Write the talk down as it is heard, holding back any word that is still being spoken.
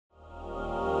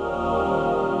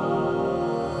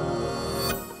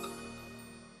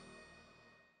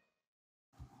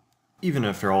Even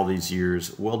after all these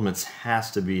years, Weldments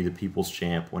has to be the people's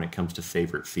champ when it comes to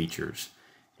favorite features.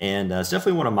 And it's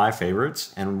definitely one of my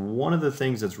favorites. And one of the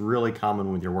things that's really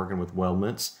common when you're working with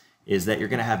Weldments is that you're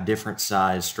going to have different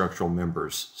size structural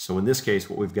members. So in this case,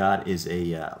 what we've got is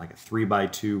like a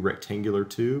 3x2 rectangular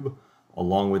tube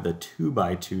along with a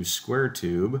 2x2 square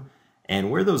tube. And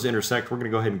where those intersect, we're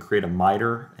going to go ahead and create a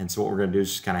miter. And so what we're going to do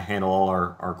is just kind of handle all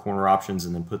our corner options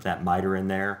and then put that miter in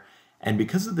there. And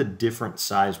because of the different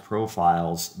size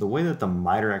profiles, the way that the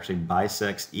miter actually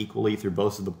bisects equally through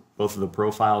both of the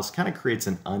profiles kind of creates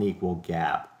an unequal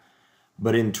gap.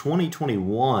 But in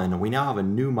 2021, we now have a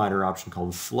new miter option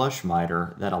called flush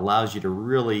miter that allows you to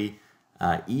really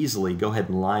easily go ahead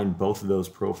and line both of those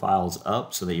profiles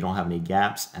up so that you don't have any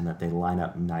gaps and that they line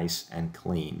up nice and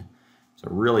clean. So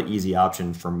a really easy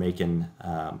option for making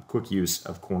quick use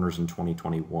of corners in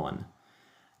 2021.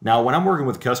 Now, when I'm working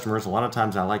with customers, a lot of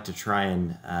times I like to try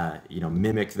and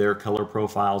mimic their color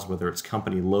profiles, whether it's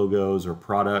company logos or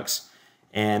products.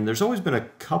 And there's always been a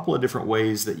couple of different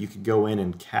ways that you could go in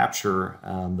and capture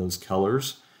those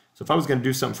colors. So if I was going to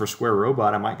do something for Square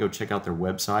Robot, I might go check out their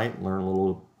website, learn a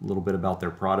little bit about their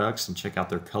products, and check out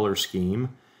their color scheme.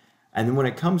 And then when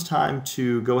it comes time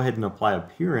to go ahead and apply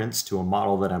appearance to a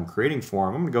model that I'm creating for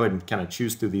them, I'm going to go ahead and kind of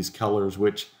choose through these colors,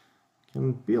 which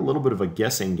can be a little bit of a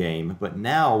guessing game, but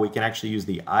now we can actually use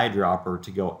the eyedropper to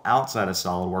go outside of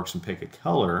SOLIDWORKS and pick a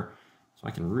color, so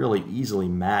I can really easily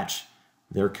match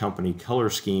their company color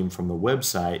scheme from the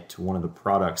website to one of the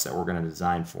products that we're going to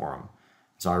design for them.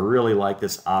 So I really like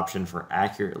this option for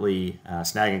accurately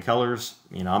snagging colors.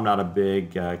 You know, I'm not a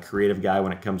big creative guy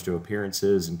when it comes to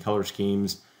appearances and color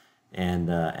schemes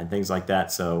and things like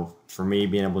that. So for me,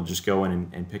 being able to just go in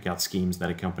and pick out schemes that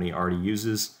a company already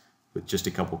uses with just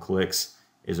a couple clicks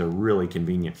is a really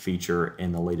convenient feature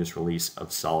in the latest release of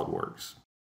SOLIDWORKS.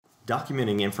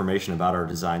 Documenting information about our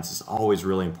designs is always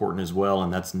really important as well,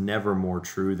 and that's never more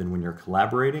true than when you're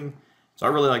collaborating. So I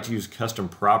really like to use custom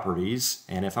properties,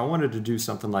 and if I wanted to do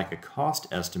something like a cost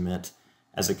estimate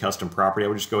as a custom property, I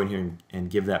would just go in here and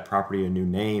give that property a new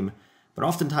name. But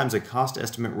oftentimes a cost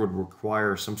estimate would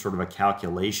require some sort of a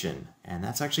calculation, and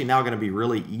that's actually now going to be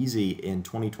really easy in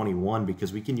 2021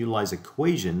 because we can utilize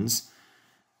equations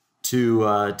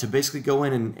to basically go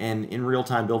in and in real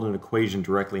time build an equation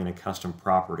directly in a custom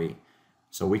property.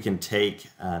 So we can take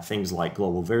things like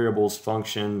global variables,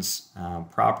 functions,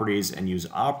 properties, and use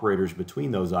operators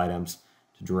between those items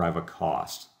to derive a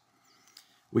cost.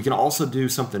 We can also do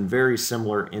something very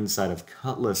similar inside of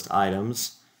cut list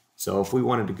items. So if we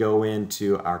wanted to go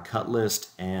into our cut list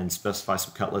and specify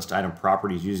some cut list item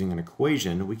properties using an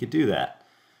equation, we could do that.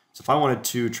 So if I wanted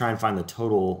to try and find the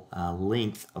total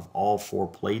length of all 4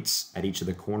 plates at each of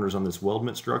the corners on this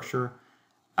weldment structure,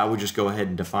 I would just go ahead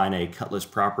and define a cut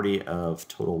list property of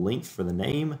total length for the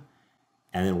name,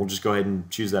 and then we'll just go ahead and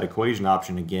choose that equation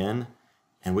option again,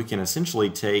 and we can essentially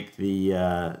take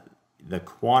the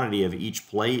quantity of each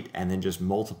plate and then just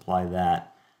multiply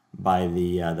that by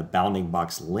the bounding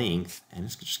box length, and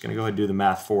it's just going to go ahead and do the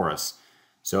math for us.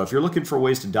 So if you're looking for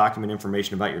ways to document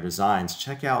information about your designs,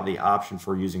 check out the option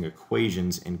for using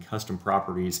equations in custom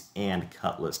properties and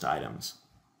cut list items.